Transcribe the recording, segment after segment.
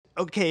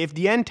okay, if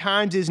the end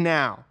times is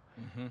now,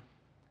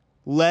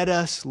 let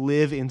us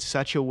live in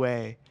such a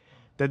way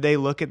that they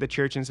look at the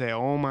church and say,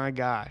 oh my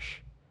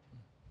gosh,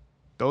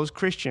 those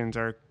Christians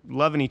are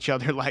loving each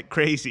other like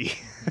crazy.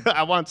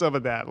 I want some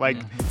of that. Like,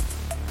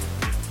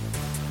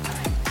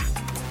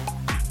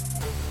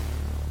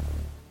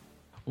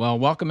 Well,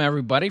 welcome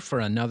everybody for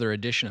another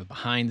edition of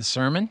Behind the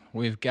Sermon.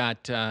 We've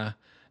got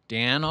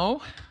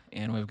Dano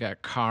and we've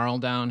got Karl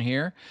down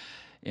here.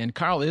 And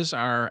Karl is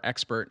our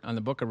expert on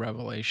the book of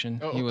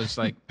Revelation. He was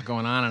like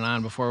going on and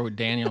on before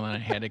Daniel and I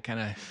had to kind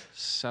of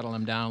settle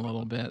him down a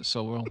little bit.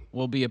 So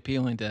we'll be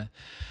appealing to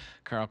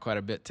Karl quite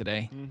a bit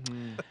today.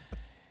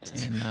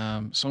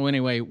 And so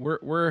anyway,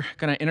 we're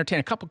going to entertain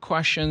a couple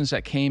questions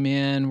that came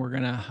in. We're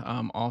going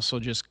to also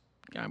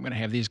I'm going to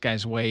have these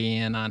guys weigh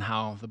in on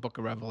how the book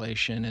of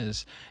Revelation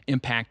is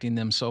impacting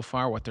them so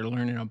far, what they're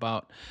learning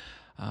about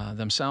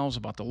themselves,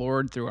 about the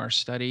Lord through our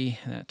study,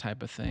 that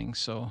type of thing.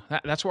 So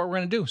that's what we're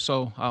going to do.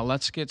 So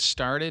let's get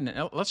started.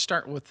 And let's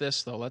start with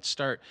this, though.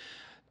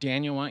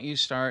 Daniel, why don't you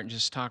start and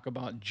just talk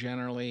about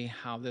generally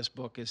how this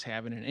book is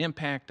having an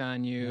impact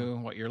on you,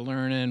 what you're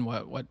learning,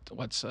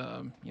 what's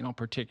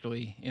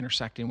particularly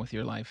intersecting with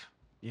your life.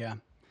 Yeah.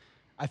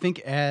 I think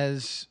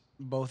as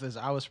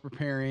I was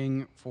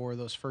preparing for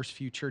those first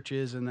few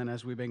churches, and then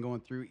as we've been going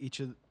through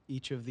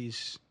each of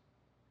these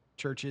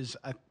churches,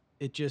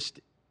 it just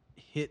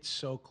hits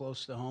so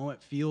close to home.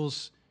 It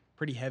feels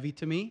pretty heavy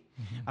to me.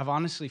 I've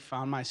honestly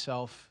found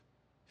myself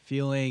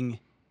feeling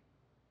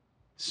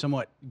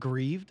somewhat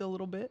grieved a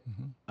little bit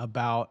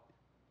about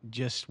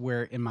just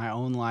where in my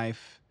own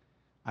life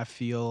I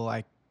feel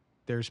like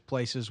there's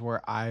places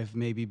where I've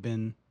maybe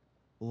been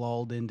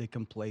lulled into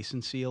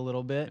complacency a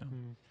little bit.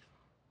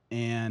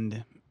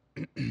 And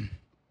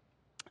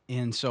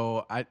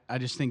so I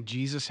just think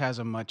Jesus has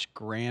a much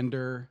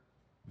grander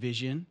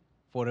vision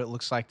for what it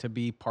looks like to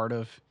be part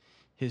of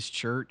his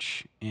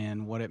church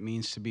and what it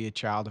means to be a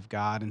child of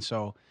God. And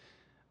so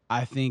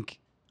I think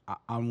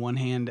on one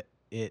hand,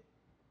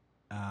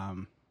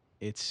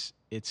 it's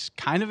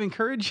kind of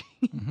encouraging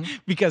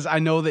because I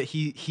know that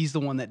he's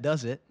the one that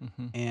does it.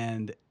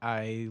 And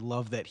I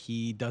love that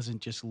he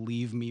doesn't just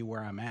leave me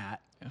where I'm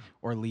at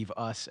or leave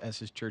us as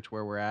his church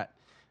where we're at.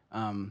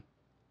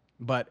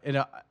 But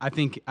I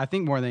think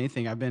more than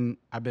anything, I've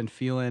been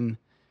feeling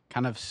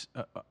kind of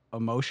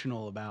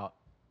emotional about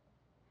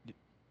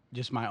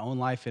just my own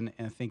life, and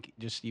I think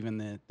just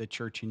even the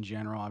church in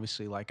general.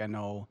 Obviously, like I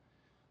know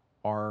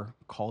our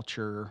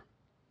culture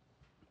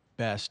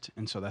best,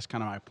 and so that's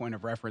kind of my point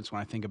of reference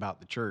when I think about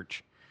the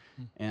church.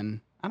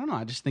 And I don't know,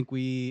 I just think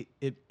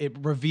it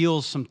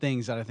reveals some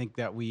things that I think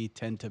that we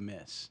tend to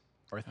miss,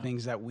 or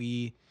things that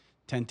we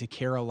tend to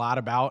care a lot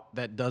about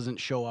that doesn't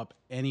show up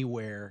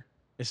anywhere.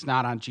 It's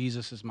not on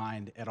Jesus's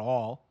mind at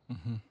all,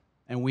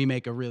 and we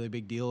make a really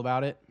big deal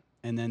about it.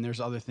 And then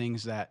there's other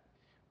things that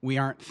we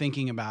aren't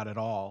thinking about at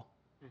all,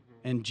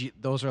 and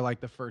those are like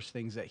the first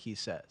things that he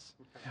says.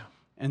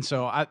 And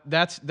so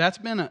that's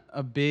been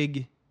a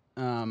big,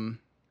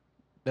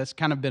 that's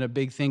kind of been a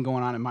big thing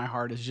going on in my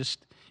heart, is just,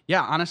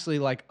 honestly,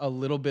 like a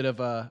little bit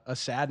of a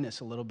sadness,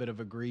 a little bit of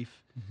a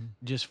grief,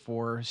 just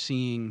for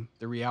seeing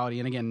the reality.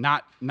 And again,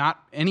 not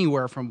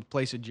anywhere from a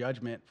place of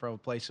judgment, from a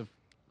place of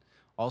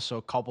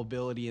also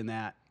culpability in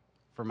that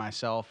for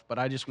myself, but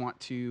I just want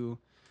to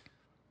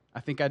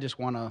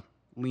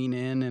lean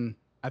in. And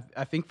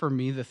I think for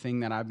me, the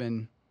thing that I've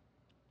been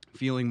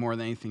feeling more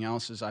than anything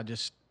else is I've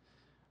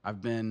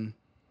been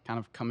kind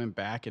of coming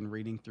back and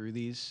reading through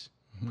these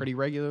pretty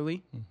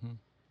regularly,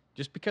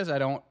 just because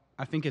I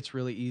think it's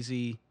really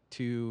easy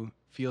to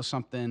feel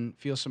some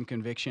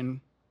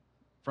conviction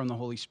from the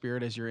Holy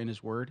Spirit as you're in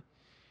his word,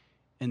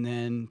 and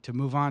then to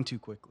move on too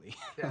quickly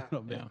a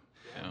little bit.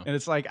 And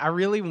it's like, I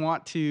really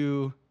want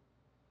to,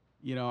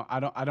 I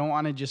don't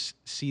want to just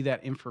see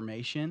that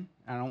information.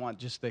 I don't want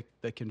just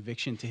the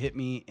conviction to hit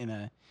me in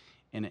an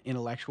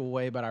intellectual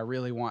way, but I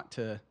really want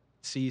to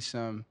see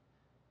some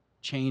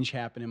change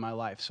happen in my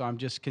life. So I'm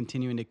just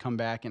continuing to come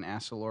back and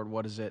ask the Lord,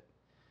 what is it,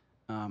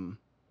 what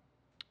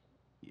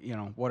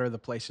are the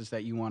places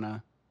that you want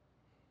to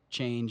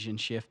change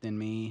and shift in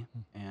me,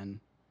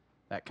 and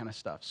that kind of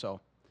stuff. So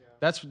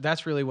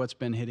that's really what's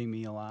been hitting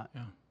me a lot.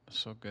 Yeah,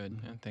 so good.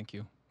 And thank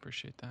you.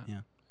 Appreciate that.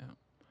 Yeah.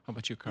 How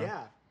about you, Karl?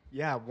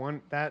 Yeah.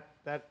 One that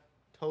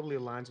totally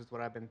aligns with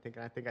what I've been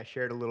thinking. I think I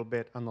shared a little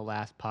bit on the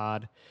last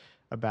pod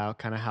about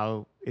kind of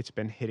how it's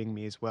been hitting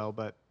me as well.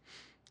 But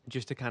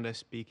just to kind of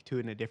speak to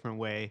it in a different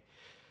way,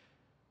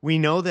 we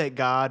know that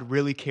God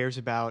really cares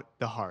about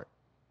the heart,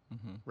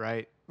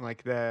 right?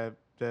 Like the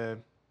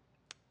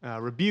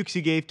rebukes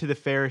he gave to the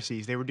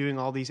Pharisees. They were doing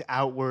all these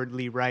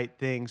outwardly right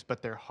things,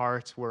 but their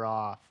hearts were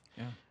off.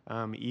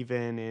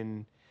 Even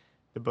in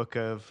the book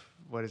of,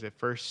 1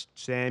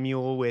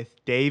 Samuel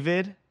with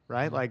David,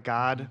 right? Like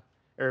God,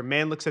 or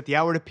man looks at the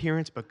outward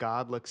appearance, but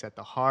God looks at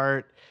the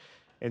heart.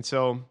 And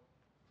so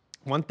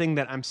one thing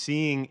that I'm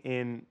seeing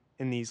in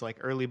these like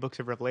early books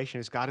of Revelation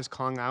is God is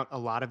calling out a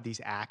lot of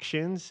these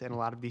actions and a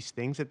lot of these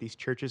things that these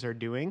churches are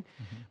doing.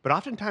 But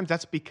oftentimes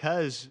that's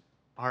because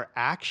our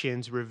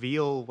actions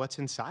reveal what's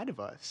inside of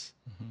us.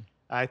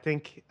 I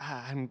think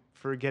I'm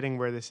forgetting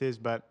where this is,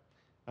 but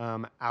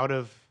out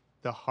of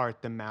the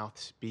heart, the mouth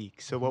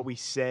speaks. So what we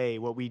say,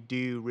 what we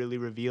do really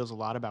reveals a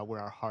lot about where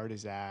our heart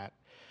is at.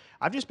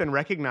 I've just been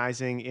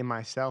recognizing in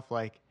myself,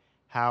 like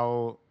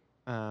how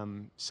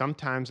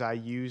sometimes I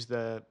use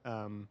the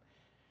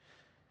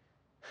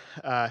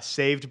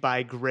saved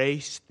by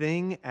grace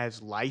thing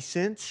as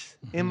license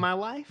in my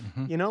life.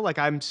 You know, like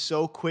I'm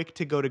so quick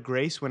to go to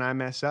grace when I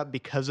mess up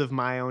because of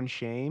my own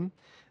shame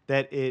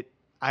that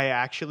I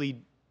actually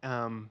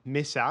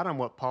miss out on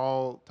what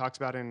Paul talks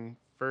about in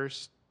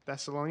First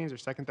Thessalonians or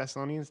Second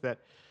Thessalonians, that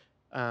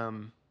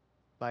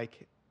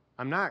like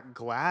I'm not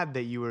glad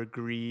that you were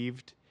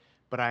grieved,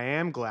 but I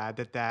am glad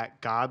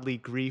that godly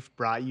grief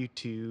brought you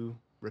to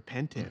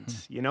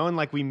repentance. You know, and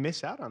like we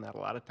miss out on that a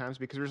lot of times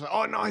because we're just like,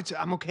 oh no,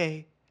 I'm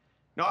okay.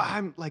 No,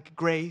 I'm like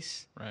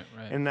grace. Right.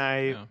 And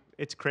Yeah.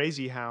 it's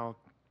crazy how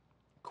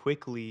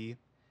quickly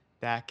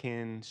that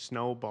can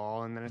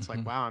snowball. And then it's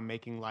like, wow, I'm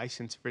making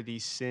license for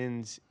these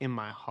sins in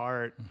my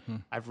heart.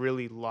 I've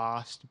really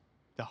lost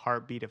the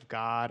heartbeat of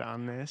God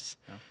on this.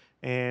 Yeah.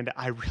 And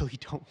I really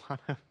don't want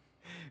to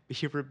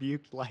be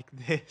rebuked like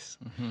this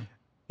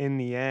in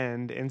the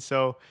end. And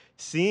so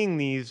seeing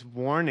these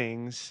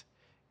warnings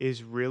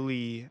is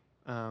really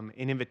an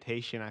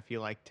invitation, I feel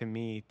like, to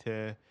me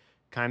to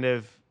kind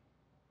of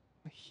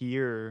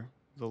hear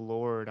the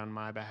Lord on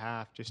my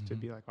behalf, just to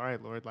be like, all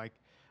right, Lord, like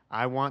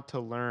I want to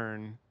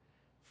learn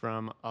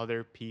from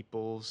other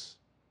people's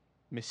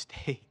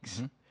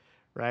mistakes.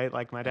 Right?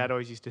 Like my dad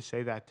always used to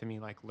say that to me,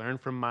 like, learn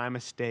from my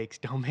mistakes,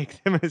 don't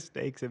make the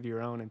mistakes of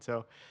your own. And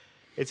so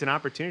it's an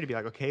opportunity to be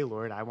like, okay,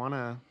 Lord,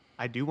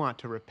 I do want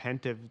to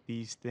repent of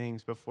these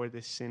things before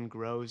this sin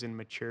grows and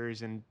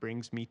matures and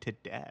brings me to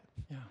death.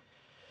 Yeah.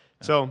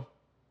 So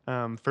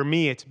for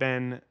me, it's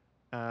been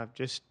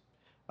just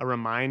a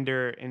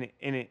reminder and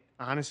it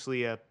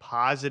honestly a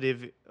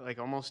positive, like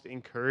almost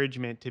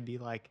encouragement to be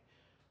like,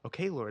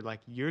 okay, Lord,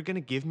 like you're going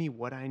to give me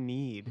what I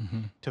need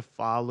to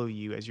follow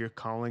you as you're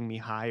calling me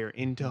higher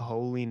into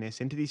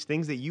holiness, into these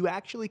things that you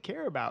actually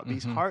care about,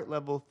 these heart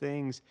level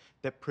things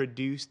that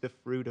produce the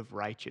fruit of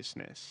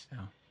righteousness.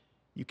 Yeah.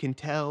 You can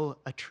tell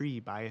a tree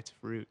by its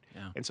fruit.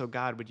 Yeah. And so,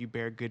 God, would you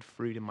bear good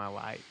fruit in my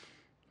life?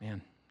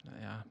 Man,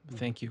 yeah.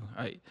 Thank you.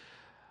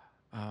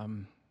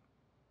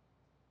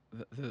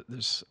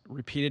 This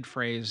repeated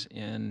phrase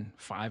in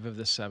 5 of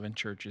the 7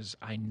 churches,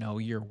 I know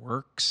your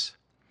works,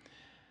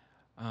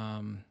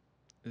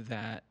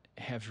 that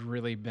have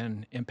really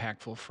been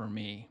impactful for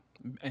me.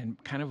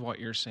 And kind of what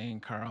you're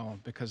saying, Karl,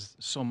 because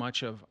so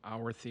much of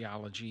our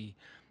theology,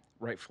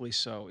 rightfully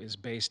so, is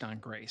based on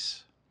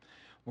grace.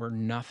 We're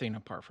nothing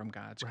apart from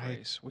God's Right.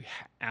 grace. We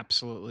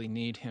absolutely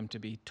need him to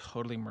be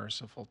totally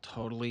merciful,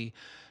 totally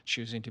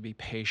choosing to be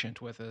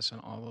patient with us and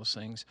all those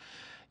things.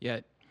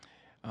 Yet,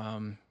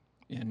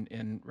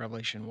 in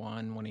Revelation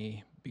 1,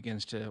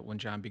 when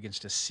John begins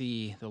to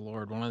see the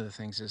Lord, one of the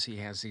things is he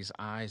has these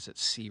eyes that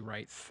see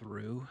right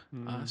through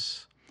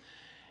us.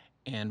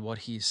 And what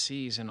he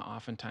sees, and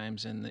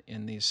oftentimes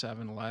in these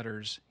 7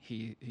 letters,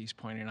 he's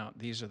pointing out,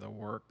 these are the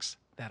works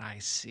that I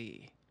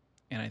see.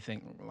 And I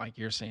think, like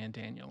you're saying,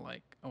 Daniel,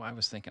 like, oh, I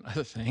was thinking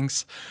other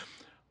things.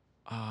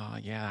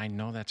 Yeah, I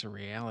know that's a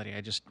reality.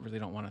 I just really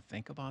don't want to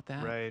think about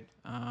that. Right.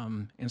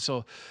 And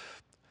so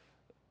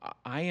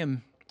I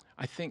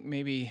think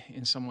maybe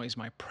in some ways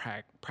my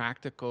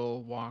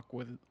practical walk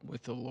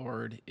with the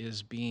Lord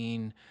is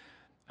being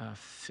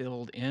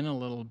filled in a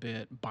little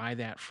bit by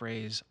that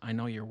phrase, I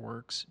know your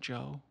works,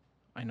 Joe.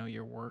 I know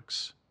your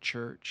works,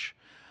 church.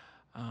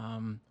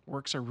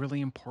 Works are really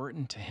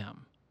important to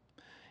him.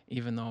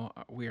 Even though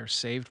we are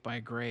saved by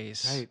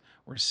grace, Right.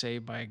 we're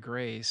saved by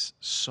grace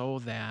so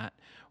that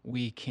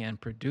we can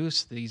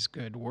produce these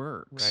good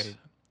works. Right.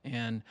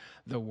 And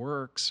the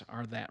works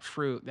are that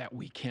fruit that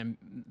we can,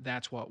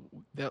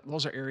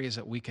 those are areas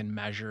that we can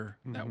measure,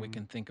 that we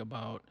can think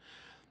about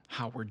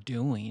how we're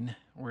doing,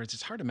 whereas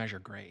it's hard to measure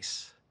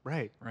grace.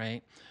 Right.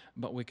 Right?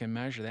 But we can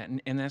measure that.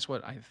 And that's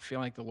what I feel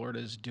like the Lord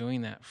is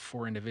doing that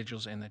for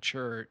individuals in the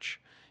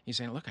church. He's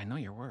saying, look, I know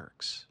your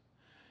works.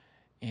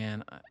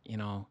 And,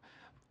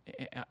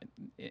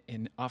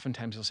 and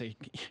oftentimes he'll say,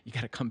 you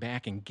got to come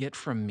back and get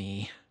from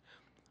me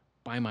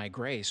by my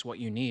grace what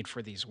you need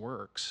for these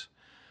works,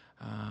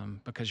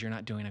 because you're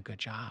not doing a good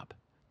job.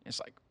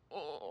 It's like,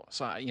 oh,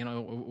 so,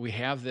 we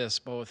have this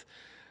both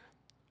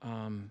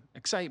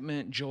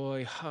excitement,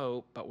 joy,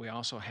 hope, but we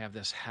also have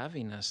this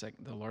heaviness that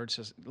the Lord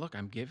says, look,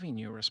 I'm giving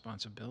you a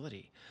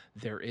responsibility.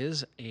 There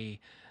is a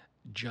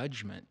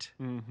judgment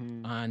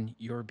on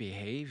your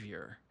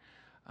behavior.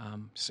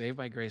 Saved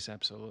by grace,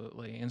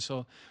 absolutely. And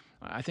so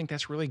I think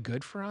that's really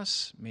good for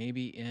us,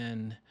 maybe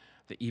in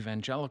the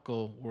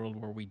evangelical world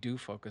where we do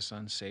focus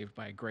on saved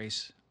by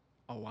grace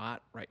a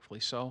lot, rightfully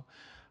so.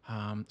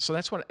 So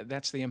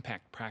that's the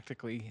impact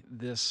practically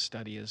this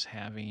study is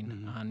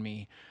having on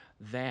me.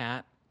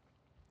 That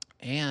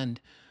and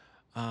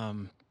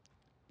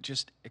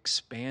just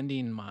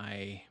expanding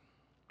my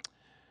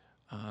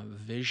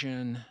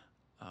vision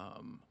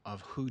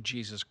of who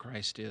Jesus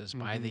Christ is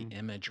by the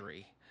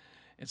imagery.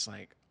 It's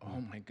like,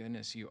 oh my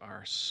goodness,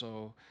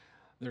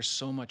 there's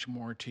so much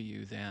more to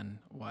you than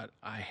what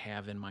I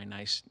have in my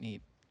nice,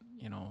 neat,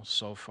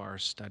 so far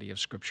study of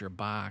Scripture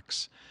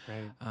box.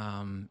 Right.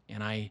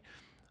 And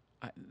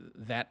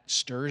that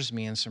stirs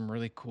me in some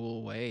really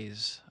cool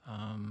ways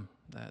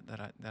that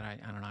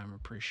I don't know, I'm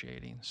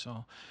appreciating.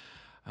 So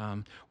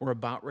we're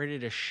about ready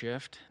to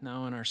shift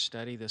now in our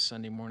study. This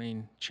Sunday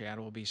morning, Chad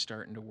will be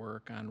starting to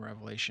work on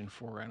Revelation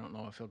 4. I don't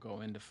know if he'll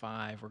go into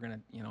 5. We're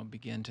going to,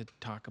 begin to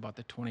talk about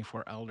the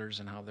 24 elders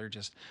and how they're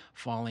just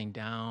falling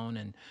down,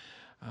 and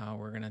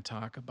we're going to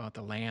talk about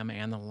the lamb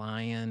and the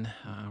lion.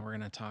 We're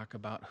going to talk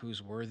about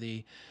who's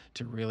worthy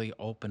to really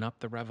open up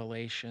the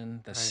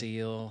revelation, the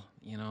seal,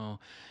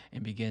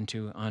 and begin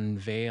to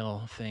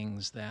unveil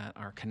things that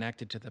are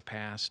connected to the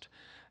past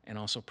and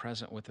also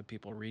present with the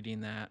people reading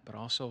that, but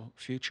also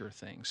future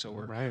things. So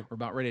we're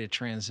about ready to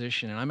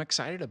transition, and I'm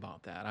excited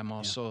about that. I'm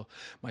also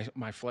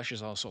my flesh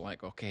is also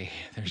like, okay,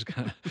 there's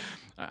gonna,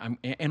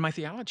 and my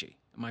theology.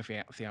 My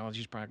theology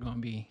is probably going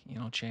to be,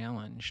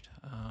 challenged.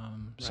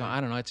 So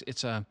I don't know.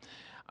 It's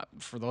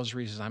for those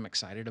reasons, I'm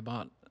excited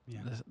about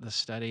the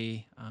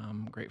study.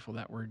 I'm grateful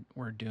that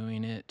we're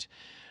doing it.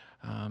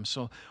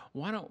 So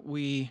why don't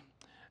we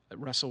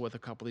wrestle with a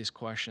couple of these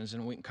questions,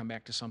 and we can come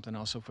back to something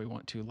else if we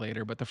want to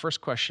later. But the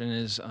first question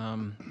is,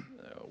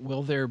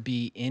 will there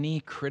be any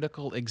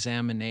critical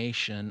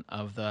examination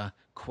of the,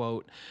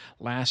 quote,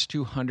 last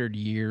 200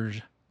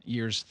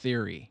 years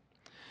theory?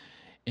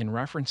 In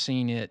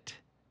referencing it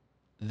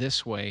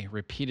this way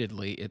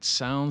repeatedly, it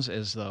sounds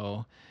as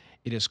though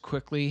it is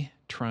quickly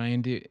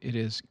trying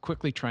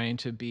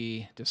to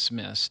be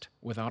dismissed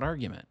without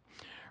argument,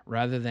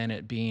 rather than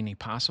it being a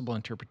possible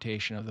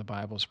interpretation of the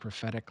Bible's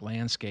prophetic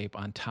landscape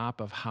on top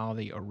of how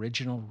the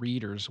original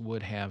readers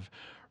would have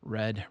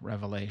read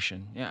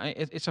Revelation. Yeah,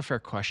 it's a fair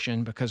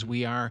question, because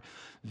we are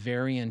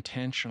very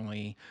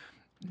intentionally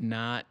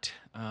not,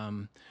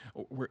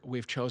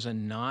 we've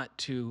chosen not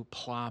to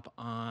plop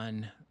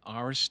on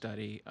our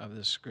study of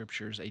the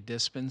Scriptures a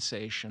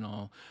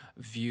dispensational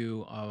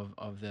view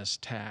of this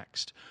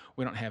text.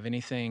 We don't have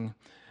anything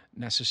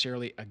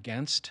necessarily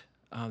against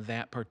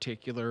that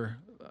particular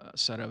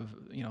set of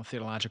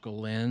theological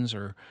lens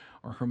or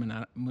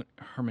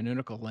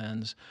hermeneutical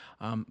lens.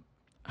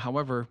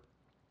 However,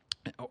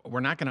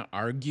 we're not going to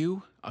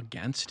argue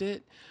against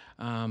it.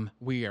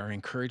 We are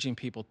encouraging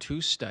people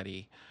to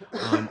study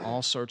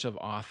all sorts of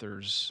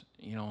authors.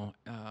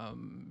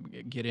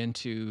 Get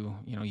into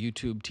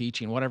YouTube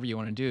teaching, whatever you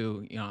want to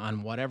do,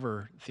 on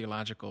whatever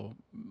theological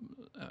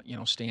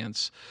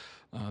stance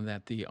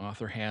that the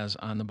author has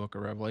on the book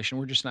of Revelation.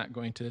 We're just not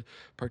going to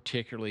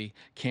particularly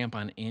camp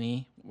on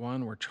any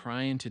one. We're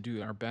trying to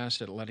do our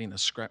best at letting the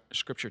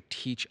Scripture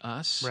teach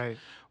us. Right.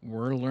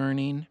 We're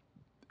learning.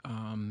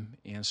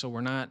 And so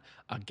we're not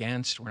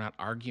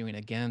arguing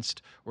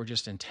against, we're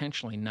just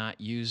intentionally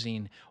not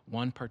using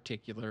one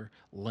particular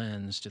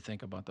lens to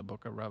think about the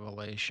book of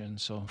Revelation.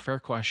 So fair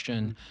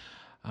question.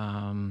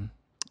 And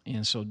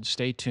so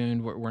stay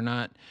tuned. We're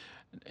not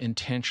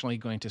intentionally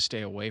going to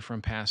stay away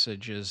from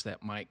passages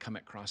that might come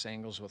at cross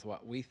angles with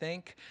what we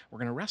think. We're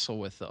going to wrestle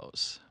with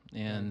those.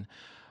 And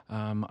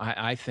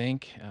I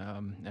think,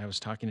 I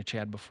was talking to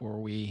Chad before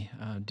we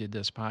did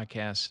this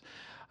podcast,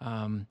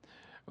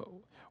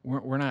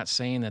 we're not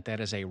saying that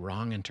is a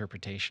wrong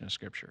interpretation of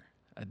Scripture,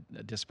 a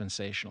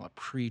dispensational, a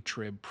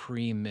pre-trib,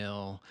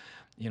 pre-mill.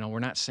 We're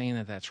not saying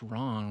that that's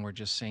wrong. We're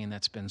just saying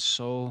that's been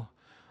so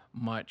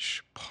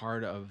much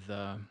part of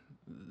the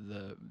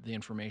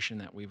information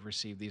that we've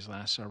received these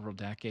last several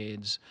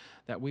decades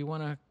that we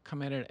want to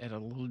come at it at a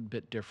little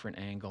bit different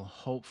angle,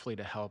 hopefully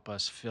to help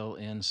us fill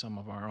in some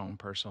of our own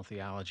personal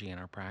theology and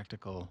our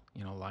practical,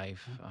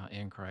 life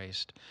in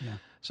Christ. Yeah.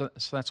 So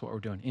that's what we're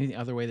doing. Any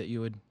other way that you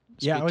would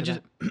speak I would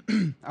to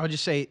just I would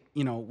just say,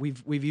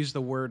 we've used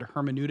the word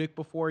hermeneutic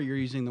before. You're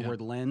using the word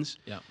lens.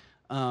 Yeah.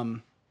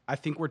 I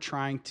think we're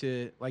trying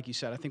to, like you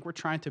said, we're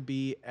trying to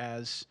be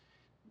as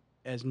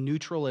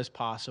neutral as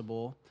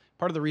possible.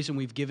 Part of the reason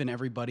we've given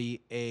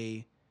everybody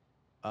a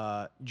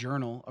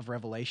journal of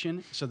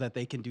Revelation so that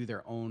they can do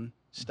their own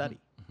study.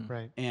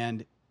 Right.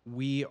 And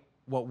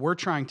what we're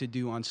trying to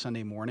do on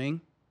Sunday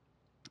morning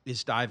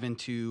is dive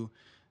into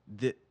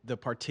the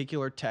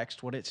particular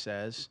text, what it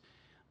says,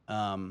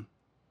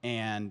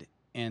 and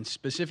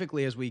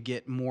specifically as we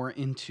get more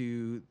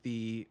into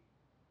a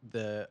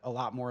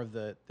lot more of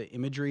the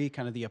imagery,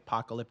 kind of the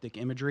apocalyptic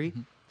imagery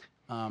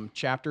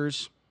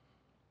chapters.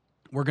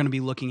 We're going to be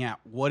looking at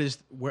where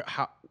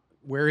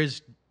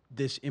is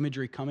this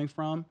imagery coming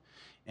from,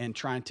 and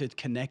trying to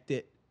connect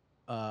it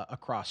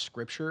across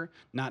Scripture,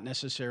 not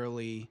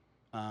necessarily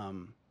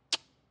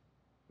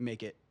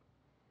make it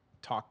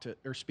talk to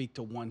or speak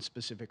to one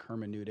specific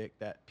hermeneutic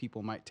that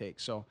people might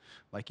take. So,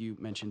 like you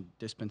mentioned,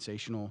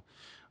 dispensational,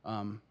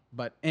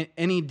 but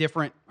any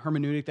different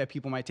hermeneutic that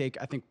people might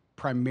take. I think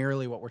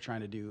primarily what we're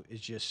trying to do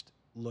is just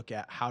look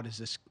at how does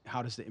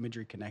the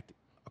imagery connect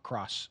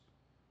across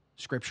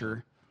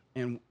Scripture,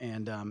 And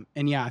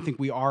yeah, I think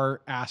we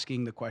are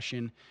asking the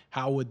question: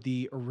 how would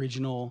the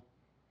original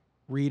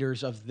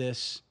readers of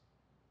this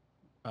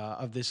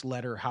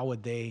letter, how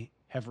would they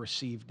have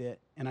received it?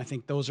 And I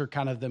think those are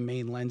kind of the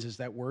main lenses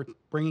that we're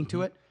bringing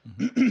to it.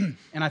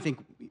 And I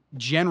think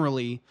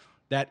generally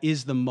that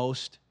is the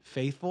most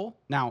faithful.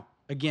 Now,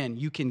 again,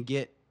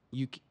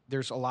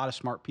 there's a lot of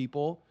smart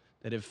people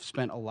that have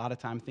spent a lot of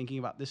time thinking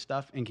about this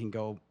stuff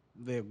and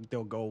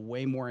they'll go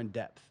way more in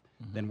depth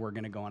than we're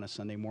going to go on a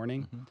Sunday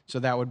morning. So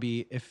that would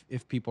be,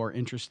 if people are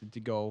interested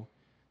to go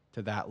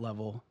to that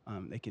level,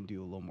 they can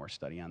do a little more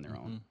study on their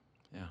own.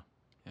 Yeah.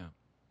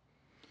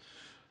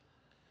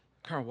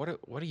 Karl,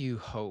 what do you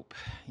hope,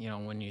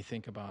 when you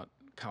think about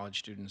college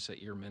students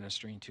that you're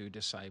ministering to,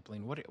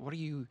 discipling?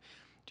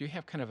 Do you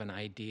have kind of an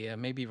idea?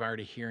 Maybe you've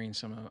already hearing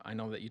I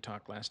know that you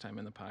talked last time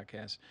in the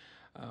podcast.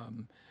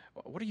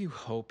 What are you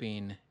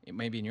hoping,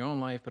 maybe in your own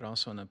life, but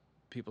also in the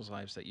people's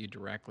lives that you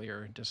directly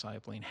are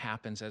discipling,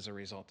 happens as a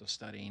result of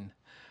studying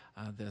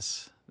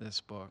this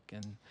book?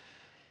 And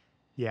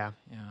Yeah.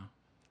 yeah.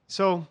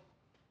 So,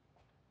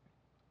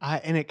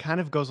 and it kind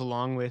of goes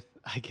along with,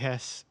 I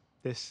guess,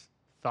 this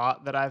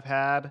thought that I've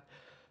had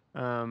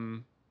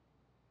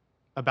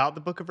about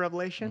the book of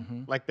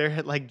Revelation. Like,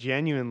 they're like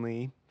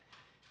genuinely,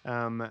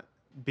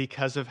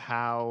 because of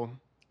how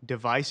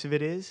divisive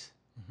it is,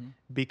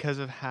 because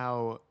of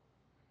how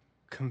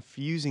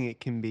confusing it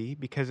can be,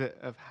 because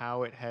of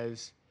how it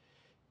has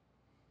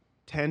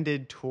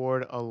tended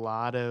toward a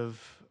lot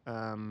of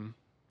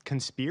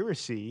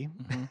conspiracy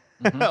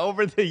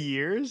over the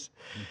years.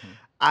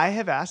 I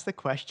have asked the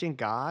question,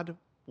 God,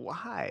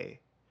 why?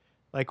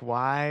 Like,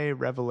 why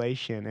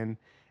Revelation?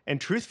 And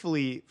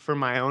truthfully, for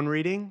my own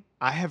reading,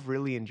 I have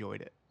really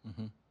enjoyed it.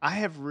 I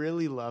have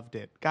really loved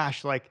it.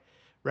 Gosh, like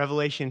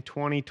Revelation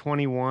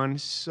 2021,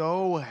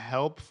 so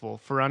helpful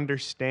for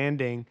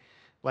understanding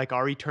like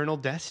our eternal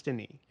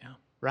destiny. Yeah.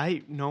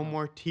 Right? No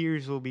more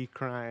tears will be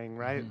crying,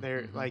 right?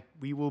 Like,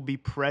 we will be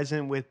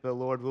present with the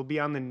Lord. We'll be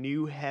on the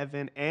new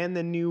heaven and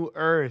the new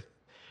earth,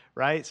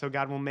 right? So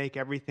God will make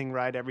everything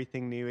right,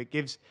 everything new. It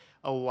gives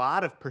a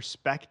lot of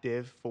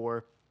perspective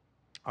for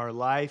our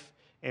life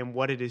and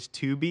what it is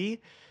to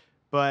be.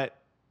 But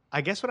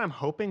I guess what I'm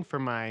hoping for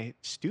my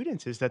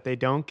students is that they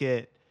don't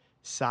get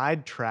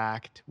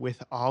sidetracked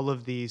with all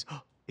of these,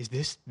 oh, is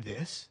this?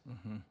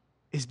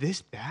 Is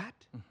this that?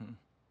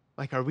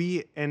 Like, are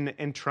we,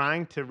 and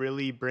trying to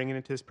really bring it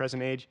into this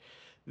present age,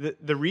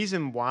 the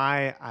reason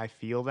why I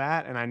feel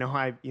that, and I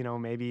know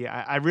maybe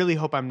I really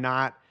hope I'm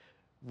not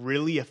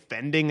really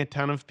offending a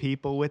ton of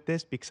people with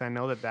this, because I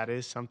know that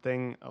is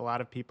something a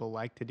lot of people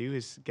like to do,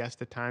 is guess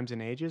the times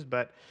and ages.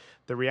 But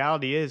the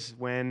reality is,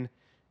 when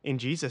in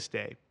Jesus'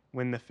 day,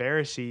 when the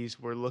Pharisees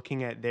were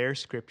looking at their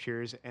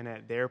scriptures and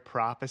at their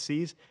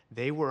prophecies,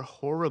 they were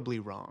horribly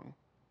wrong.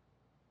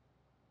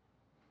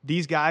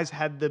 These guys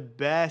had the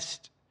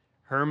best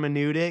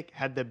hermeneutic,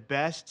 had the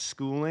best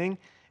schooling,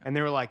 and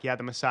they were like, yeah,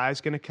 the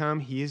Messiah's going to come.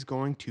 He is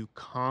going to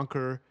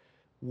conquer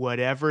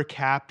whatever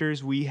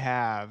captors we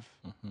have.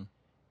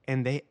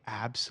 And they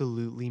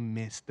absolutely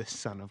missed the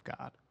Son of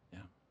God. Yeah.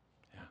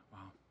 Wow.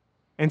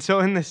 And so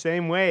in the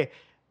same way,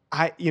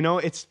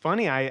 it's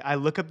funny. I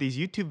look up these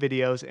YouTube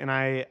videos and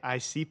I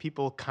see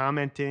people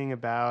commenting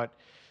about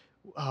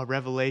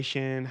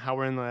Revelation, how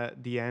we're in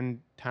the end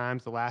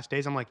times, the last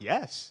days. I'm like,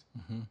 yes,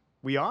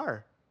 we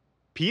are.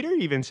 Peter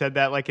even said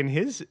that, like, in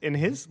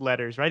his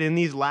letters, right? In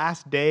these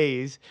last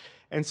days.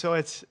 And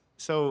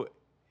so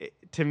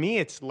to me,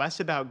 it's less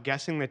about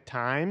guessing the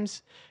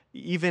times.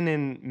 Even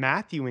in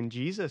Matthew, when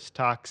Jesus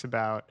talks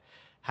about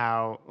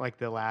how, like,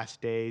 the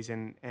last days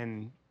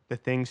and the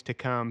things to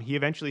come, he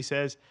eventually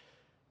says,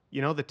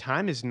 the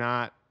time is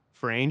not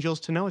for angels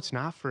to know. It's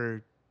not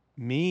for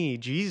me,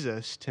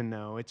 Jesus, to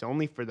know. It's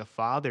only for the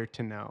Father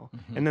to know.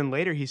 And then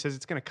later he says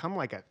it's going to come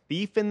like a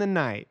thief in the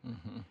night.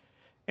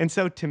 And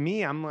so to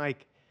me, I'm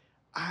like,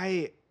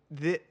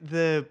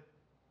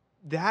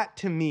 that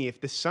to me, if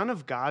the Son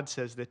of God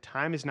says the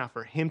time is not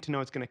for him to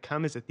know, it's going to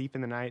come as a thief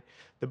in the night,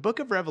 the book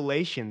of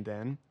Revelation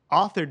then,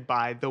 authored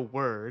by the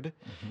Word,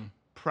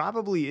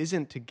 probably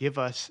isn't to give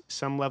us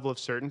some level of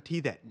certainty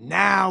that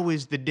now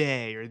is the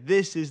day or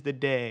this is the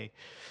day.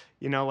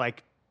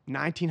 Like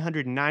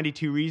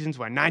 1992 reasons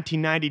why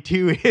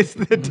 1992 is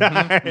the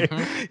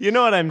time. You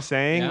know what I'm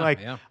saying?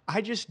 Yeah.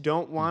 I just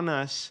don't want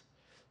us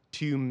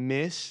to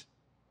miss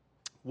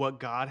what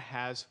God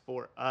has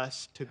for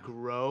us to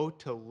grow,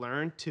 to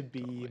learn, to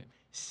be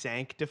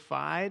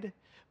sanctified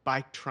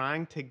by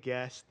trying to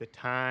guess the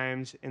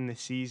times and the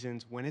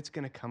seasons when it's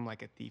going to come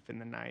like a thief in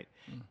the night.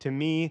 To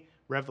me,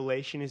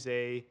 Revelation is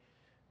a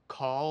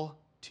call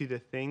to the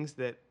things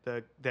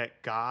that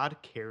God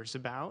cares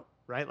about,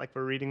 right? Like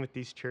we're reading with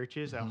these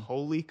churches, a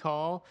holy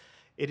call.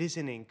 It is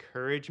an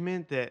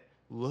encouragement that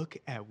look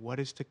at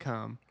what is to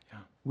come.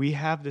 We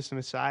have this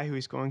Messiah who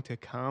is going to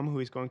come, who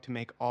is going to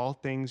make all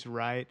things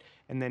right,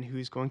 and then who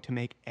is going to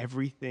make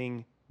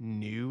everything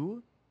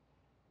new.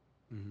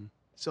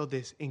 So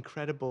this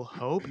incredible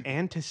hope,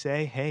 and to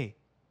say, hey,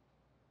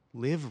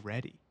 live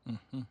ready.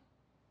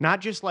 Not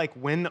just like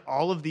when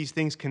all of these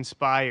things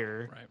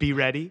conspire, Right, be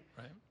right, ready,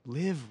 right.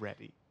 live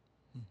ready.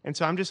 And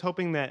so I'm just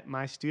hoping that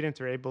my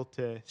students are able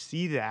to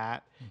see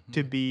that,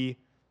 to be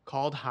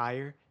called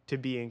higher, to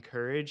be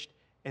encouraged,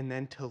 and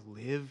then to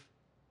live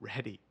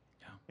ready.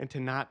 Yeah. And to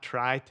not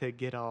try to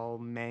get all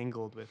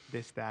mangled with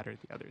this, that, or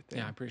the other thing.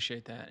 Yeah, I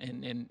appreciate that,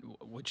 and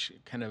which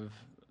kind of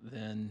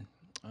then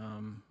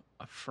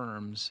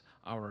affirms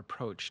our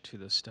approach to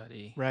the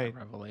study Right. of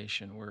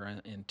Revelation. We're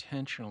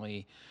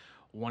intentionally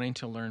wanting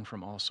to learn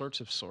from all sorts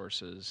of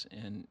sources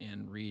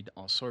and read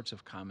all sorts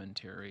of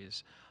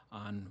commentaries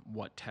on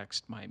what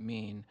text might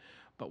mean,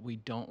 but we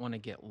don't want to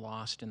get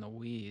lost in the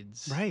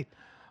weeds. Right.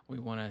 We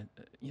want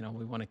to,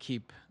 we want to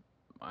keep.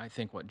 I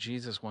think what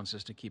Jesus wants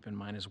us to keep in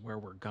mind is where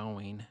we're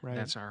going. Right.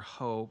 That's our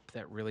hope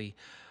that really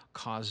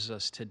causes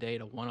us today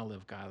to want to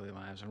live godly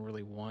lives and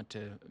really want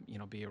to,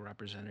 be a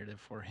representative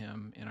for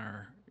Him in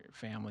our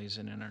families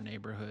and in our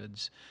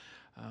neighborhoods.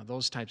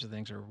 Those types of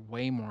things are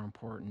way more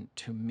important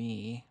to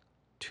me,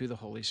 to the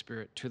Holy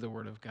Spirit, to the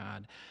Word of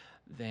God,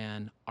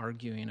 than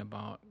arguing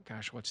about,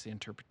 gosh, what's the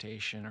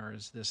interpretation, or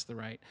is this the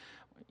right?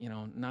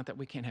 Not that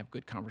we can't have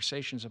good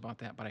conversations about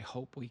that, but I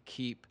hope we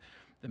keep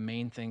the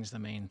main things,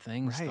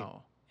 Right.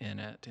 though, in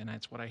it. And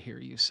that's what I hear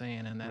you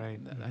saying. And that, Right.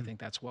 I think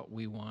that's what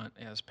we want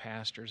as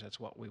pastors. That's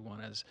what we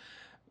want as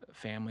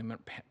family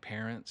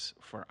parents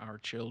for our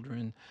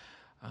children.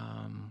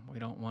 We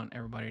don't want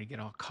everybody to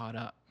get all caught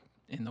up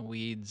in the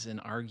weeds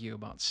and argue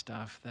about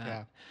stuff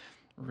that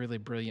really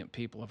brilliant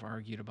people have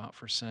argued about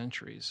for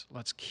centuries.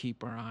 Let's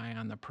keep our eye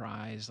on the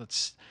prize.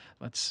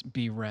 Let's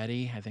be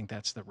ready. I think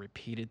that's the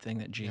repeated thing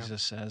that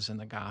Jesus says in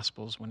the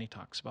Gospels when He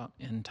talks about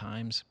end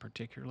times,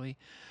 particularly.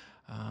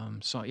 I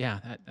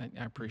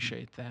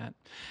appreciate that.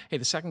 Hey,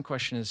 the second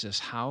question is this: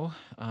 how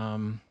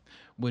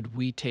would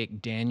we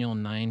take Daniel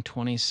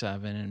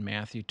 9:27 and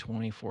Matthew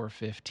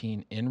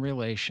 24:15 in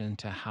relation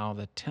to how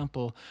the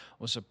temple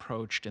was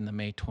approached in the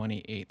May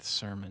 28th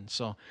sermon?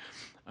 So,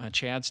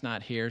 Chad's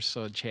not here,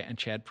 so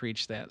Chad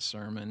preached that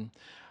sermon,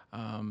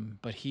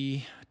 but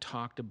he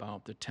talked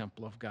about the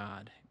temple of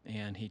God,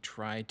 and he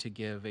tried to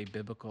give a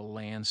biblical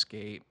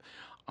landscape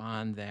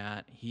on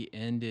that. He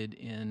ended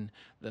in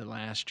the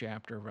last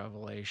chapter of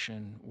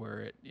Revelation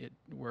where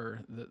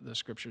the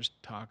scriptures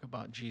talk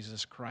about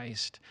Jesus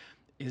Christ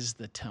is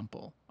the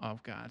temple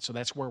of God. So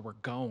that's where we're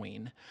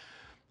going.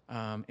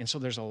 And so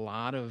there's a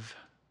lot of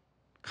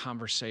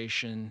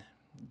conversation,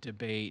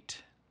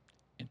 debate,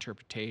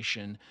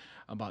 interpretation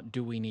about,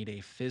 do we need a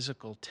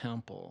physical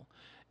temple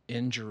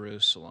in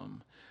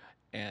Jerusalem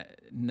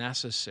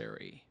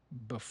necessary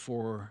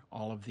before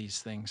all of these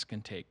things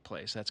can take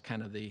place? That's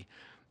kind of the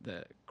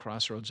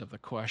crossroads of the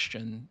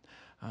question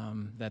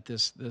that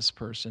this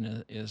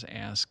person is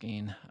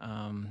asking.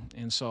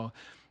 And so,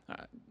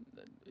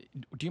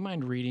 do you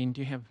mind reading?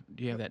 Do you have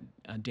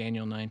that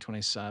Daniel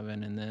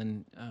 9:27, and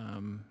then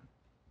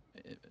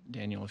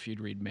Daniel, if you'd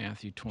read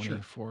Matthew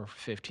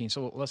 24:15.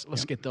 So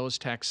let's get those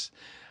texts,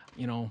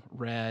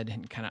 read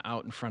and kind of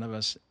out in front of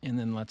us, and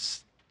then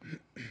let's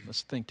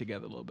think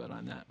together a little bit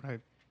on that. Right.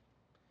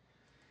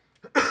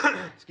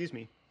 Excuse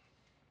me.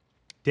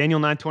 Daniel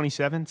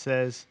 9:27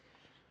 says,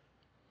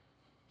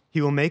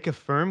 "He will make a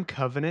firm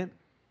covenant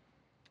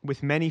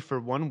with many for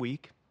 1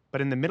 week,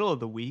 but in the middle of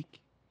the week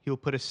he will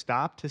put a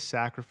stop to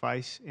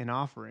sacrifice and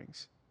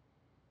offerings,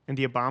 and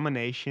the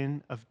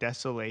abomination of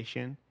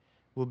desolation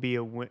will be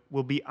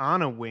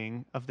on a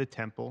wing of the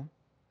temple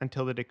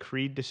until the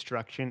decreed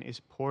destruction is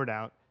poured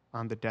out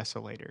on the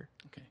desolator."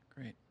 Okay,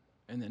 great.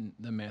 And then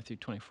the Matthew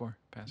 24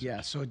 passage.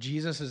 Yeah, so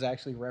Jesus is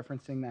actually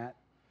referencing that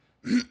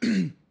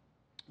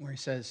where He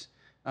says,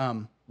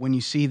 when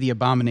you see the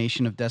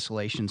abomination of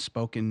desolation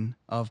spoken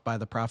of by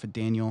the prophet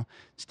Daniel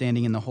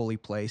standing in the holy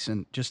place,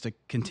 and just to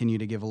continue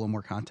to give a little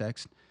more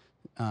context,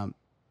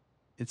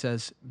 it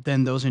says,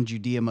 "Then those in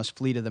Judea must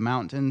flee to the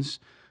mountains.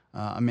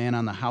 A man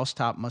on the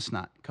housetop must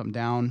not come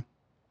down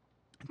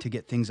to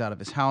get things out of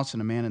his house,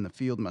 and a man in the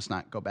field must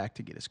not go back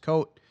to get his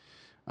coat."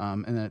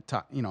 And then it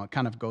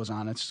kind of goes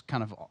on. It's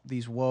kind of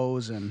these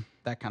woes and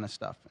that kind of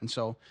stuff. And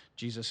so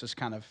Jesus is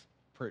kind of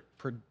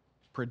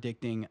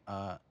predicting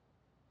kind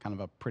of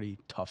a pretty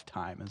tough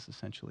time, is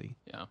essentially.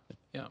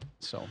 Yeah.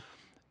 So.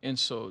 And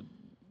so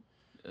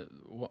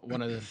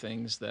one of the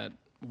things that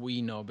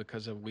we know,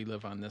 because we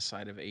live on this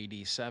side of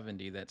AD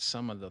 70, that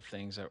some of the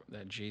things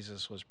that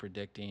Jesus was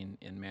predicting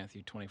in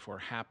Matthew 24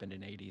 happened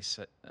in AD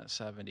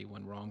 70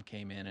 when Rome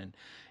came in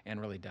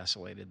and really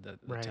desolated the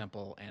Right.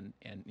 temple. And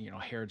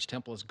Herod's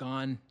temple is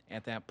gone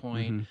at that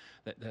point.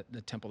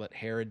 The temple that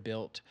Herod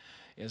built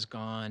is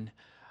gone.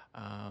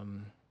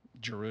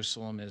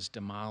 Jerusalem is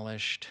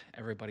demolished.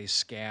 Everybody's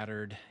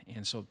scattered.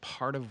 And so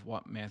part of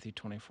what Matthew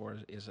 24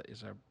 is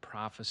a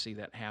prophecy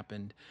that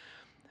happened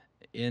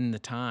in the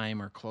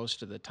time or close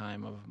to the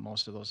time of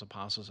most of those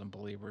apostles and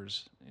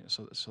believers.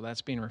 So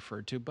that's being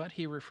referred to, but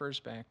he refers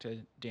back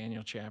to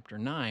Daniel chapter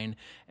 9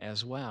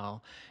 as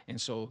well. And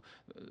so,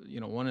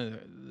 one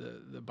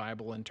of the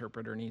Bible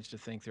interpreter needs to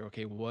think through,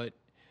 okay, what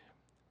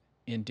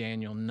in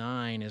Daniel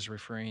 9 is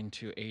referring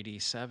to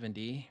AD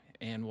 70,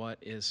 and what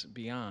is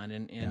beyond,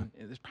 and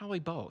there's probably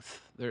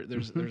both.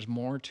 There's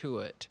more to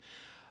it.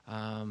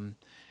 And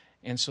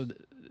so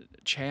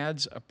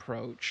Chad's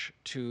approach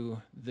to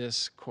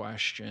this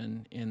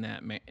question in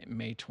that May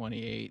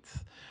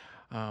 28th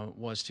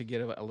was to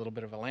get a little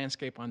bit of a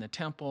landscape on the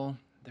temple.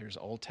 There's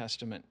Old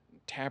Testament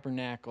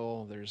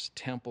tabernacle. There's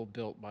temple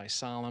built by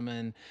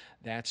Solomon.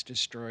 That's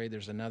destroyed.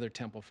 There's another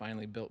temple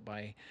finally built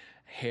by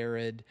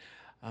Herod.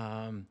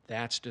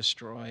 That's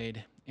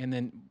destroyed. And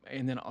then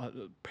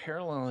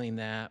paralleling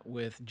that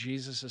with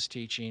Jesus'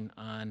 teaching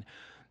on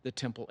the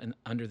temple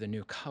under the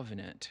new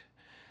covenant.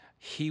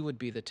 He would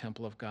be the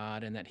temple of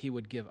God, and that he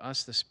would give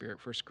us the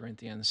Spirit, 1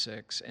 Corinthians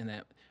 6, and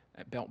that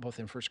both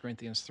in 1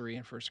 Corinthians 3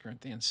 and 1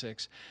 Corinthians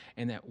 6,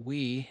 and that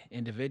we,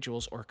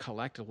 individuals, or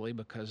collectively,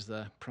 because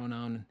the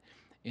pronoun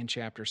in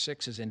chapter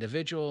 6 is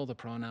individual, the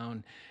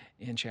pronoun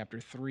in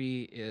chapter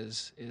 3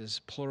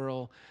 is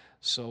plural,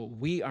 so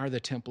we are the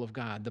temple of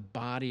God, the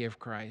body of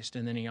Christ.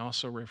 And then he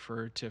also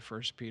referred to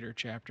 1 Peter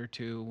chapter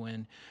 2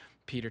 when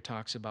Peter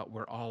talks about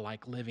we're all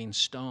like living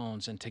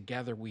stones, and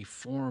together we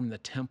form the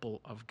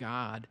temple of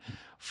God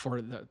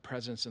for the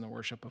presence and the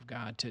worship of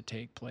God to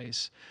take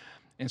place.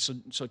 And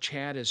so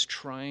Chad is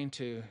trying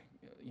to,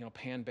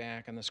 pan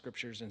back on the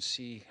scriptures and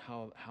see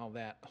how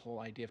that whole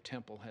idea of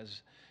temple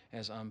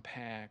has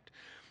unpacked.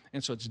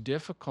 And so it's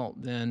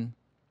difficult then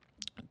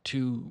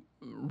to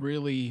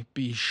really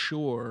be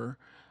sure,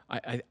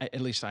 I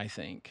at least I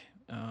think,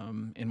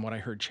 in what I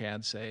heard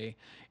Chad say,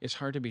 it's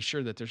hard to be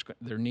sure that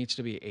there needs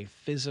to be a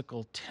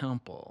physical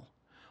temple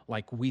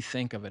like we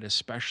think of it,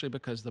 especially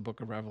because the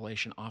book of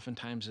Revelation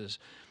oftentimes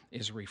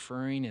is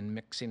referring and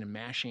mixing and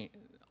mashing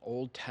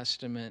Old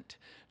Testament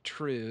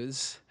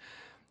truths,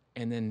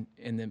 and then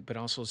but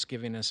also it's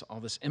giving us all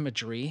this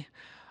imagery.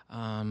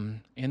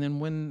 And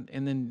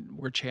then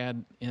where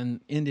Chad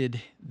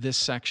ended this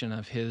section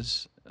of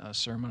his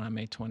sermon on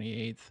May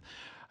 28th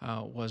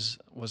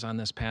was on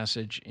this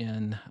passage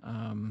in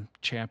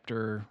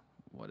chapter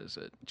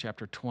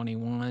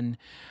 21.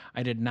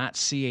 I did not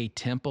see a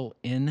temple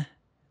in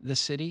the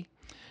city,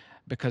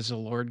 because the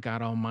Lord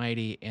God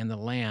Almighty and the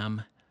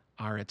Lamb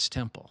are its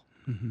temple.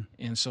 Mm-hmm.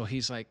 And so he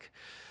was like,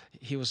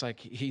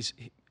 he's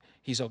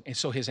okay.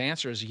 So his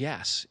answer is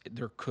yes,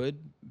 there could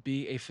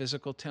be a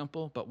physical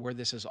temple, but where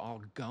this is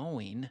all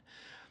going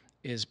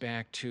is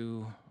back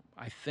to,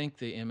 I think,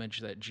 the image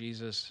that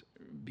Jesus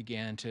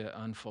began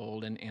to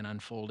unfold and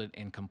unfolded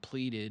and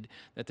completed,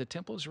 that the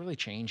temple is really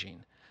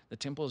changing. The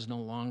temple is no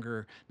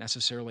longer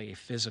necessarily a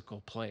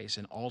physical place,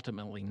 and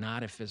ultimately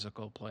not a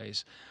physical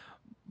place,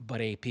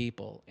 but a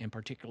people, and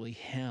particularly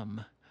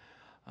him.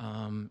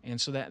 And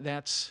so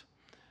that's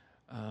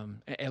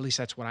at least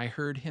that's what I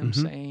heard him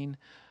saying.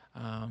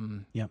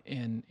 Yep.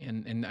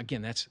 And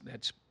again, that's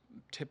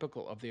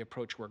typical of the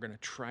approach we're going to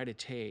try to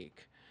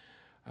take.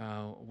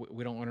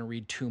 We don't want to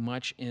read too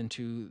much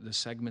into the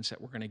segments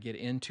that we're going to get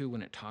into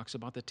when it talks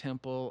about the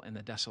temple and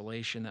the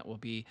desolation that will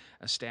be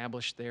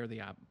established there,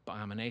 the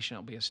abomination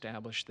that will be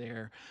established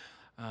there.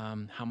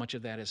 How much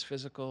of that is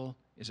physical?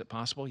 Is it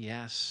possible?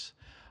 Yes.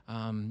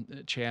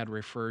 Chad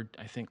referred,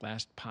 I think,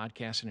 last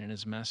podcast and in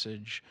his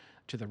message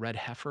to the red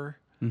heifer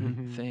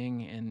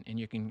thing, and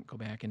you can go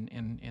back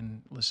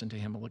and listen to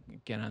him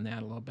again on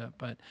that a little bit.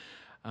 But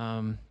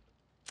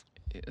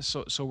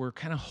so we're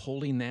kind of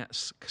holding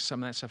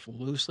some of that stuff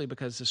loosely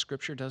because the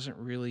scripture doesn't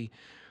really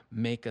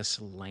make us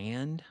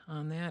land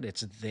on that.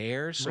 It's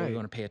there, so we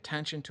want to pay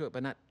attention to it,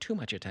 but not too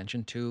much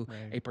attention to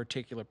a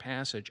particular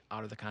passage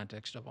out of the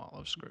context of all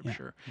of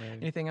Scripture. Yeah. Right.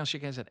 Anything else you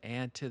guys would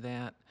add to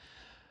that?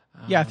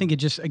 I think it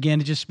just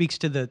speaks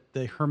to the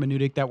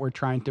hermeneutic that we're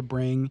trying to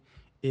bring.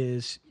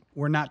 Is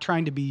we're not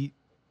trying to be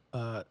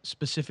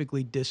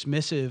specifically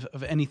dismissive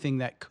of anything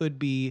that could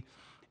be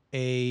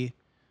a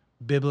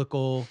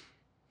biblical,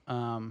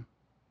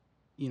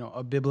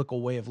 a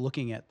biblical way of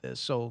looking at this.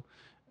 So,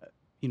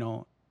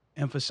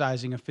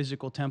 emphasizing a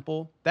physical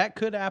temple that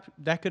could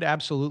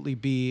absolutely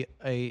be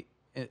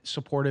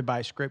supported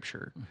by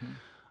Scripture.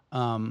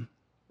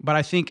 But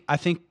I think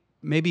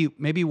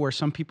maybe where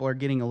some people are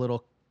getting a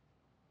little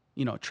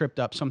tripped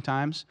up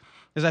sometimes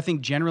is I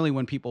think generally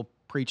when people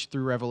preach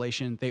through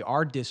Revelation, they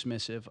are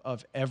dismissive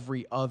of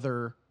every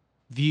other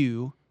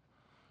view,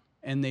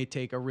 and they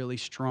take a really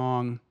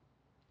strong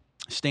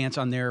stance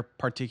on their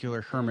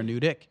particular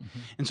hermeneutic.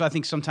 And so I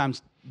think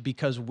sometimes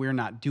because we're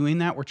not doing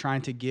that, we're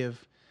trying to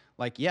give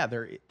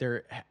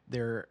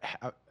there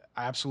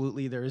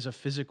absolutely there is a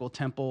physical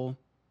temple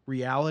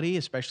reality,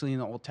 especially in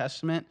the Old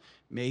Testament,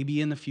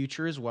 maybe in the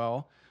future as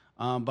well.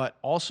 But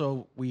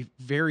also, we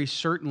very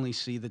certainly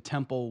see the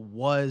temple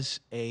was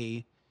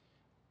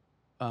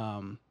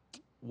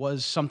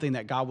something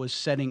that God was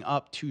setting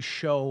up to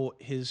show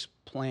His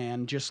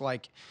plan, just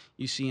like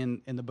you see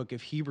in the book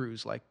of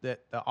Hebrews, like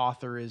that the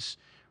author is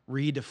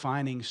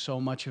redefining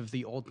so much of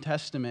the Old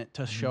Testament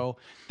to show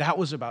that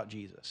was about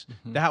Jesus.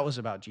 That was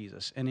about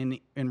Jesus. And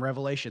in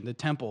Revelation, the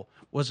temple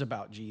was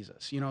about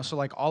Jesus. So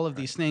like all of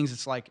these things,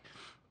 it's like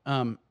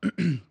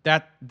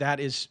that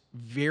is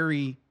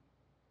very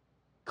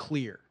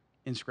clear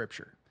in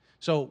Scripture.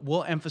 So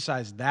we'll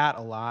emphasize that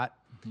a lot.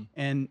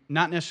 and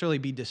not necessarily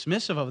be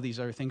dismissive of these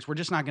other things. We're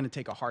just not going to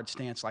take a hard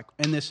stance like,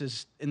 and this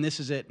is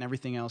it, and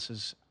everything else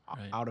is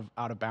out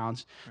of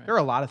bounds. Right. There are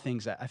a lot of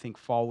things that I think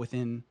fall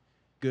within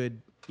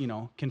good,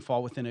 can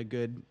fall within a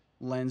good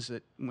lens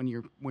that when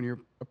you're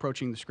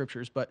approaching the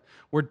scriptures. But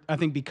I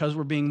think because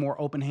we're being more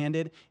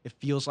open-handed, it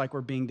feels like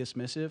we're being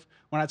dismissive.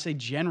 When I'd say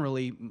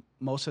generally,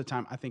 most of the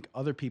time, I think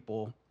other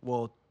people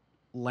will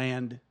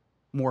land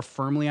more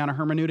firmly on a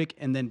hermeneutic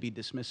and then be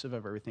dismissive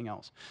of everything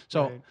else.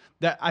 So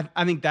that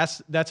I think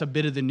that's a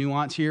bit of the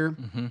nuance here.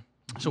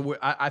 So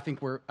I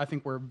think we're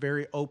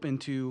very open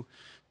to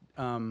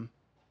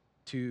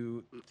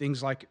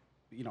things like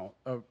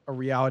a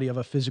reality of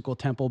a physical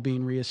temple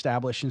being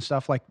reestablished and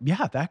stuff like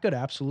that could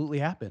absolutely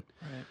happen.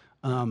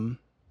 Right.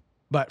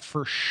 But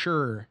for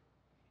sure,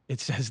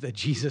 it says that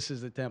Jesus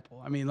is the temple.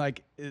 I mean,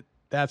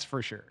 that's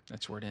for sure.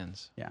 That's where it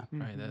ends. Yeah.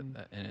 Right.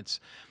 And it's.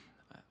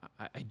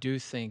 I do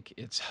think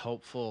it's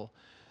helpful,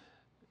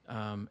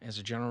 as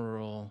a general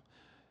rule,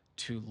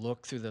 to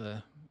look through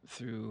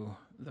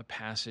the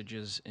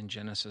passages in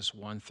Genesis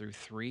 1 through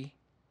 3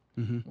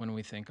 when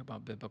we think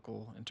about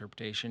biblical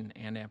interpretation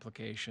and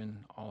application,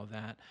 all of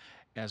that,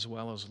 as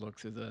well as look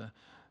through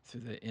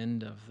the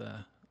end of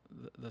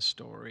the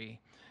story,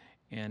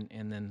 and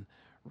then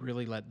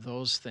really let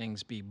those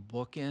things be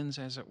bookends,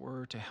 as it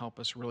were, to help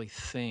us really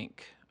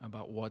think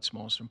about what's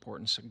most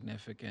important,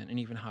 significant, and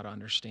even how to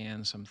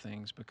understand some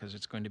things, because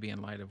it's going to be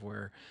in light of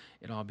where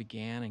it all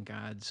began and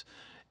God's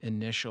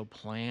initial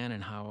plan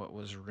and how it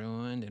was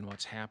ruined and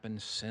what's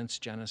happened since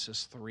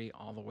Genesis 3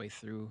 all the way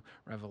through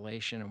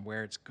Revelation and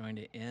where it's going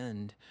to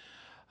end.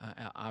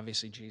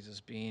 Obviously, Jesus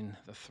being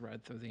the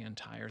thread through the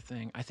entire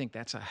thing. I think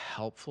that's a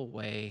helpful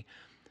way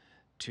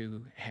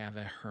to have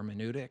a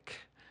hermeneutic,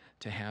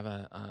 to have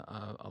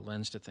a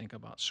lens to think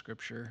about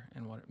Scripture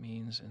and what it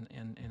means,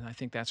 and I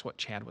think that's what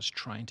Chad was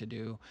trying to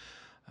do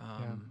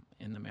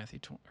in the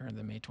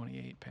May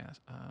 28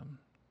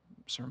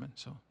 sermon.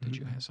 So, did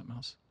you have something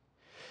else?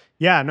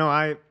 Yeah, no,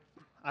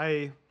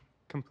 I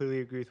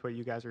completely agree with what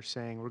you guys are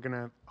saying. We're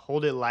gonna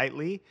hold it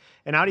lightly,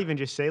 and I'd even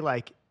just say,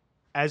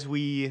 as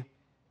we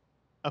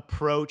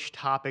approach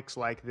topics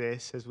like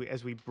this,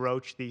 as we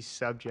broach these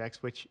subjects,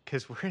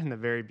 because we're in the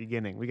very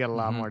beginning, we got a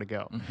lot more to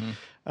go.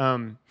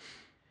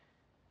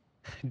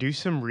 Do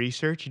some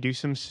research, do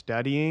some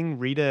studying,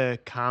 read a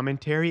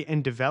commentary,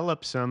 and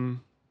develop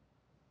some,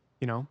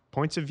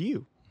 points of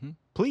view.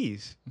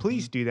 Please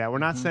do that. We're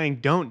not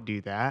saying don't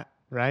do that,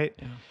 right?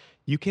 Yeah.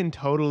 You can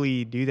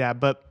totally do that,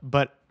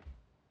 but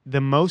the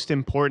most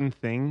important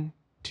thing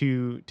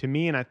to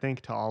me, and I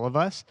think to all of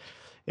us,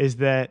 is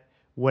that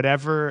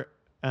whatever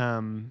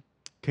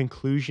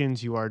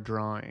conclusions you are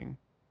drawing,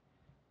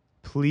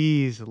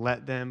 please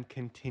let them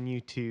continue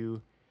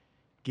to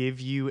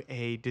give you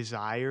a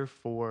desire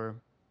for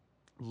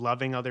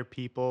loving other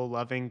people,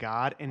 loving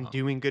God, and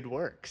doing good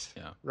works.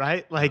 Yeah.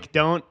 Right?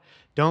 Don't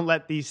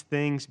let these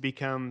things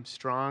become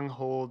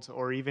strongholds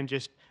or even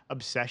just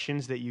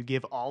obsessions that you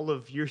give all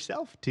of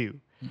yourself to.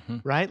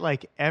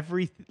 Right?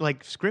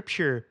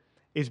 Scripture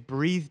is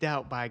breathed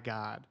out by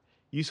God,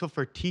 useful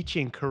for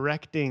teaching,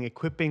 correcting,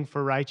 equipping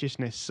for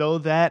righteousness, so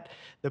that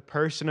the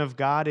person of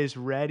God is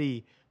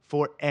ready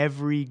for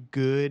every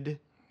good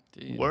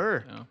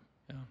work. Yeah.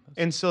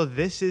 And so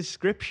this is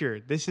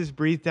Scripture. This is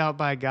breathed out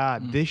by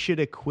God. This should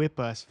equip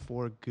us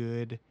for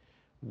good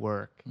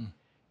work.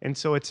 And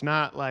so it's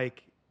not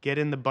like get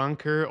in the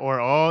bunker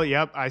or,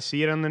 I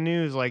see it on the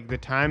news, the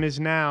time is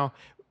now.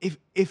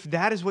 If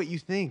that is what you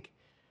think,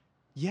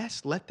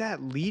 yes, let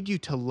that lead you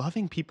to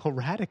loving people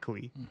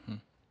radically. Yeah.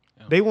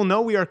 They will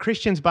know we are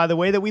Christians by the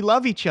way that we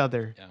love each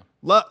other. Yeah.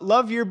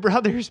 Love your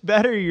brothers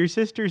better, your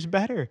sisters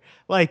better.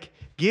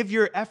 Give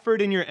your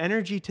effort and your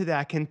energy to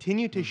that.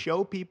 Continue to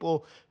show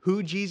people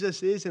who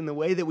Jesus is and the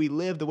way that we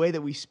live, the way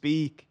that we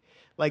speak.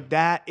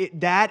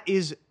 That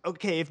is,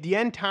 okay, if the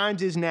end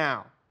times is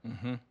now,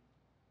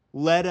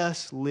 let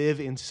us live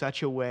in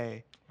such a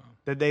way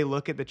that they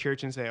look at the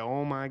church and say,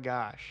 oh my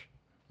gosh,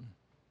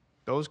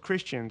 those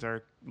Christians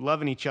are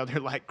loving each other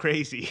like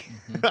crazy.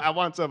 I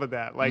want some of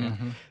that.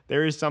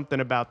 There is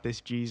something about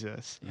this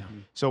Jesus. Yeah.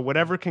 So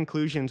whatever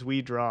conclusions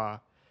we draw,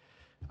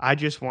 I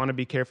just want to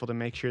be careful to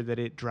make sure that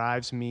it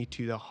drives me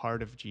to the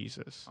heart of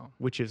Jesus,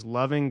 which is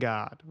loving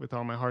God with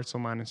all my heart,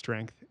 soul, mind, and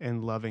strength,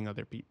 and loving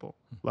other people,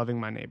 loving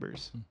my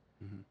neighbors.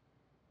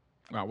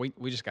 Wow,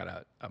 we just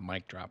got a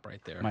mic drop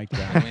right there. Mic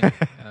drop.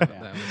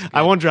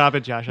 I won't drop it,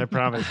 Josh. I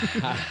promise.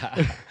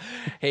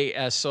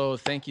 Hey, so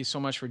thank you so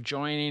much for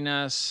joining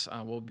us.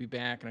 We'll be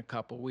back in a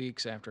couple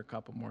weeks after a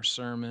couple more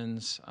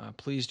sermons.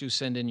 Please do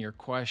send in your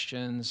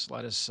questions.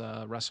 Let us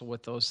wrestle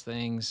with those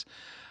things.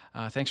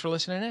 Thanks for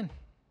listening in.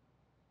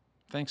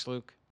 Thanks, Luke.